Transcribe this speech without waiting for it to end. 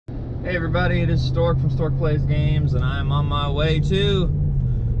Hey everybody, it is Stork from Stork Plays Games, and I'm on my way to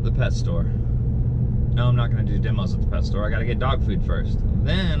the pet store. No, I'm not going to do demos at the pet store. I got to get dog food first.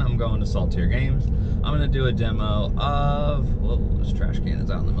 Then I'm going to Saltier Games. I'm going to do a demo of... Whoa, this trash can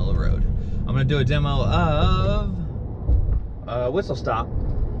is out in the middle of the road. I'm going to do a demo of Whistle Stop.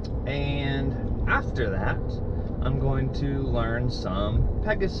 And after that, I'm going to learn some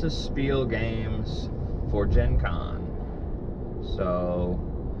Pegasus Spiel games for Gen Con. So...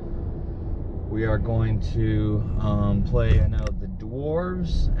 we are going to play, I know, the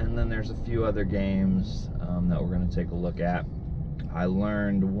Dwarves, and then there's a few other games that we're going to take a look at. I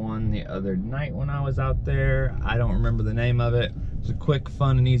learned one the other night when I was out there. I don't remember the name of it. It's a quick,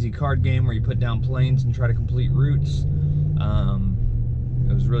 fun, and easy card game where you put down planes and try to complete routes.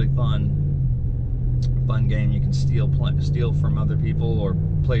 It was really fun. Fun game. You can steal from other people or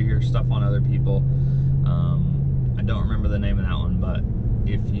play your stuff on other people. I don't remember the name of that one, but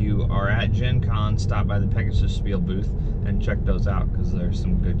if you are at Gen Con, stop by the Pegasus Spiel booth and check those out because there's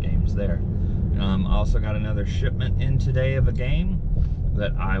some good games there. I also got another shipment in today of a game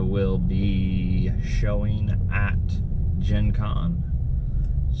that I will be showing at Gen Con.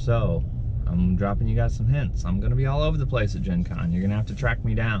 So, I'm dropping you guys some hints. I'm going to be all over the place at Gen Con. You're going to have to track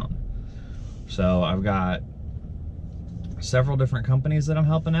me down. So, I've got several different companies that I'm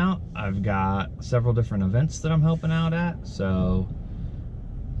helping out. I've got several different events that I'm helping out at. So,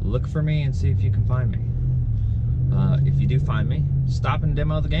 look for me and see if you can find me. If you do find me, stop and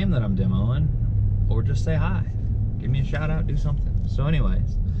demo the game that I'm demoing, or just say hi. Give me a shout out, do something. So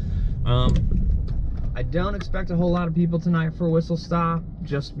anyways, I don't expect a whole lot of people tonight for Whistle Stop,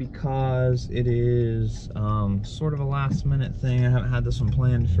 just because it is sort of a last minute thing. I haven't had this one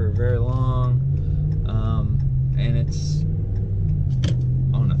planned for very long, and it's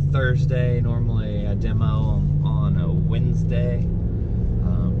on a Thursday. Normally I demo on a Wednesday.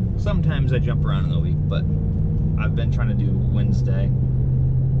 Sometimes I jump around in the week, but I've been trying to do Wednesday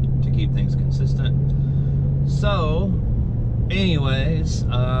to keep things consistent. So, anyways,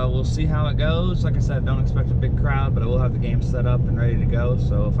 we'll see how it goes. Like I said, don't expect a big crowd, but I will have the game set up and ready to go.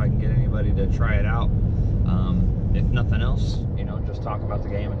 So if I can get anybody to try it out, if nothing else, you know, just talk about the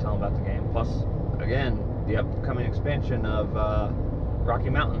game and tell them about the game. Plus, again, the upcoming expansion of Rocky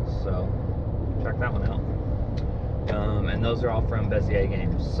Mountains. So check that one out. And those are all from Bezier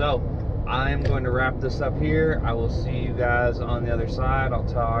Games. So I'm going to wrap this up here. I will see you guys on the other side.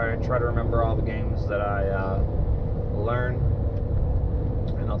 I'll try to remember all the games that I learned,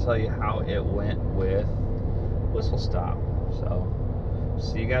 and I'll tell you how it went with Whistle Stop. So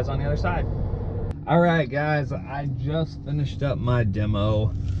see you guys on the other side. All right, guys, I just finished up my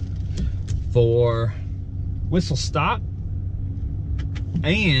demo for Whistle Stop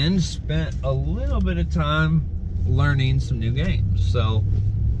and spent a little bit of time learning some new games. So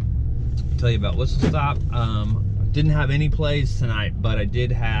I'll tell you about Whistle Stop. Didn't have any plays tonight, but I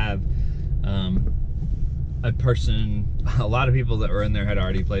did have a lot of people that were in there had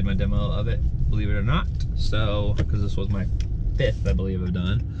already played my demo of it, believe it or not. So, because this was my 5th, I believe, I've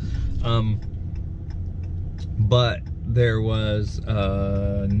done. But there was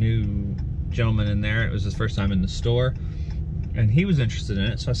a new gentleman in there. It was his first time in the store, and he was interested in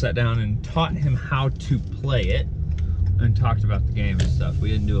it, so I sat down and taught him how to play it and talked about the game and stuff. We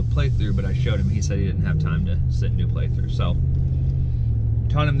didn't do a playthrough, but I showed him. He said he didn't have time to sit and do a playthrough, so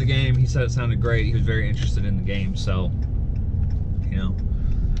taught him the game. He said it sounded great. He was very interested in the game, so, you know,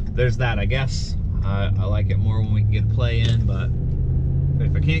 there's that, I guess. I like it more when we can get a play in, but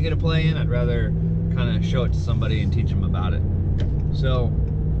if I can't get a play in, I'd rather kind of show it to somebody and teach them about it. So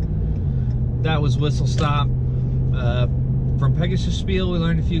that was Whistle Stop. From Pegasus Spiel, we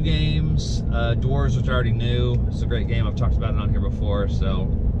learned a few games. Dwarves, which I already knew. It's a great game. I've talked about it on here before, so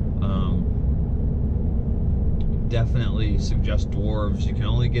definitely suggest Dwarves. You can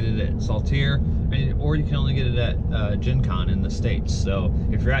only get it at Saltier, or you can only get it at Gen Con in the States. So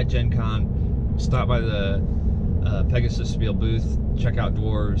if you're at Gen Con, stop by the Pegasus Spiel booth, check out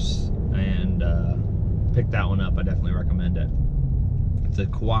Dwarves, and pick that one up. I definitely recommend it. It's a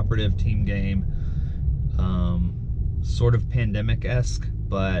cooperative team game. Sort of Pandemic-esque,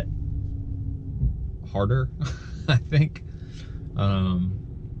 but harder, I think. And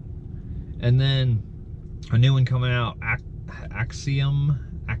then a new one coming out, Axion,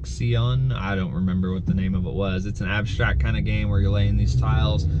 I don't remember what the name of it was. It's an abstract kind of game where you're laying these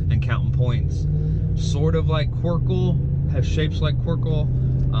tiles and counting points. Sort of like Quirkle, has shapes like Quirkle.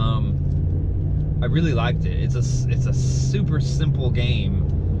 I really liked it. It's a super simple game,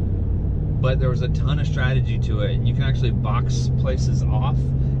 but there was a ton of strategy to it. You can actually box places off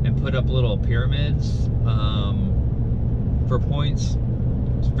and put up little pyramids for points.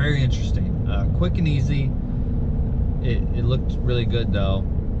 It's very interesting. Quick and easy. It looked really good though.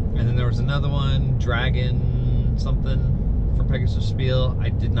 And then there was another one, Dragon something for Pegasus Spiel. I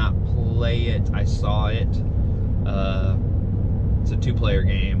did not play it. I saw it. It's a 2-player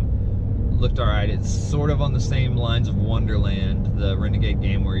game. Looked alright. It's sort of on the same lines of Wonderland, the Renegade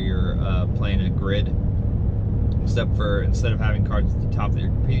game where you're playing a grid. Except for instead of having cards at the top that you're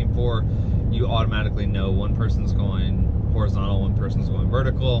competing for, you automatically know one person's going horizontal, one person's going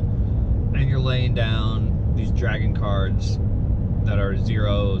vertical, and you're laying down these dragon cards that are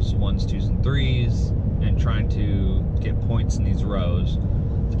 0s, 1s, 2s, and 3s, and trying to get points in these rows.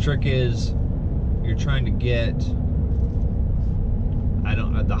 The trick is you're trying to get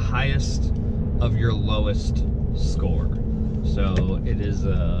the highest of your lowest score. So it is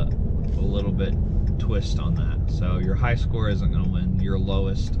a little bit twist on that. So your high score isn't going to win. Your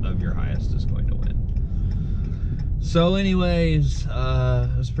lowest of your highest is going to win. So anyways,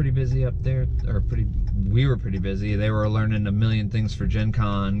 it was pretty busy up there, we were pretty busy. They were learning a million things for Gen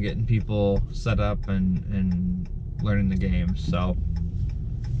Con, getting people set up and learning the game. So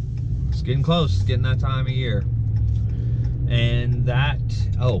it's getting close, it's getting that time of year. And that,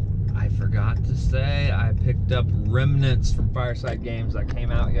 oh, I forgot to say, I picked up Remnants from Fireside Games that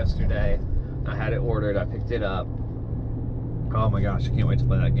came out yesterday. I had it ordered, I picked it up. Oh my gosh, I can't wait to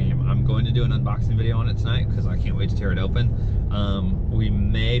play that game. I'm going to do an unboxing video on it tonight because I can't wait to tear it open. We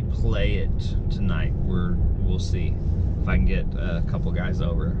may play it tonight. We'll see if I can get a couple guys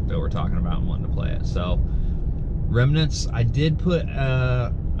over that we're talking about and wanting to play it. So, Remnants, I did put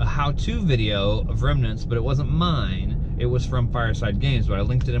a how-to video of Remnants, but it wasn't mine. It was from Fireside Games, but I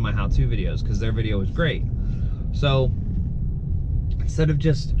linked it in my how-to videos because their video was great. So, instead of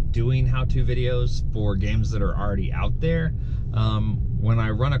just doing how-to videos for games that are already out there, when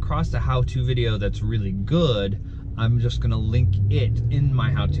I run across a how-to video that's really good, I'm just gonna link it in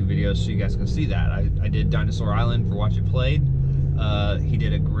my how-to videos so you guys can see that. I did Dinosaur Island for Watch It Played. He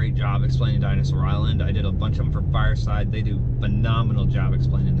did a great job explaining Dinosaur Island. I did a bunch of them for Fireside. They do a phenomenal job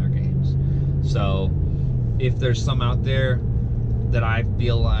explaining their games. So if there's some out there that I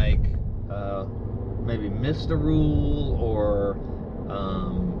feel like maybe missed a rule, or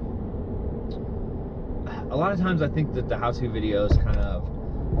a lot of times I think that the how-to videos kind of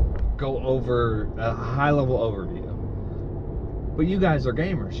go over a high-level overview. But you guys are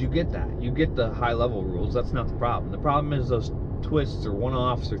gamers, you get that. You get the high-level rules, that's not the problem. The problem is those twists or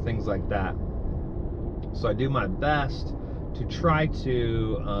one-offs or things like that. So I do my best to try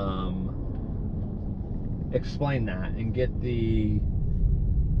to explain that and get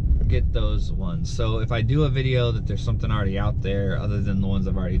those ones. So if I do a video that there's something already out there other than the ones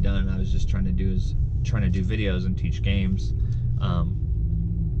I've already done, I was just trying to do videos and teach games.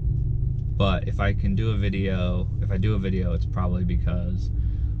 But if I do a video, it's probably because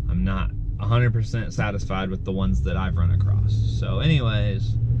I'm not 100% satisfied with the ones that I've run across. So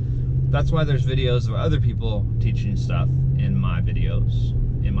anyways, that's why there's videos of other people teaching stuff in my videos,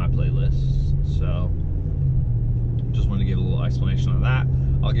 in my playlists. So just wanted to give a little explanation on that.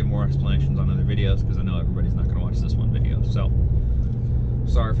 I'll give more explanations on other videos because I know everybody's not going to watch this one video. So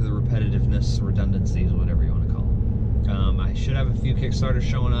sorry for the repetitiveness, redundancies, whatever you want to call them. I should have a few Kickstarters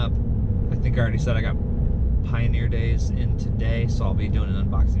showing up. I think I already said I got Pioneer Days in today, so I'll be doing an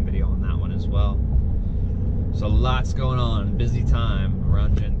unboxing video on that one as well. So lots going on, busy time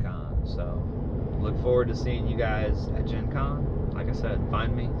around Gen Con. So look forward to seeing you guys at Gen Con. Like I said,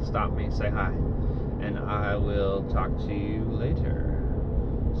 find me, stop me, say hi, and I will talk to you later.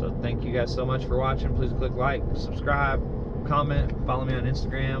 So thank you guys so much for watching. Please click like, subscribe, comment, follow me on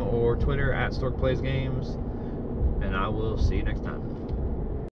Instagram or Twitter at StorkPlaysGames, and I will see you next time.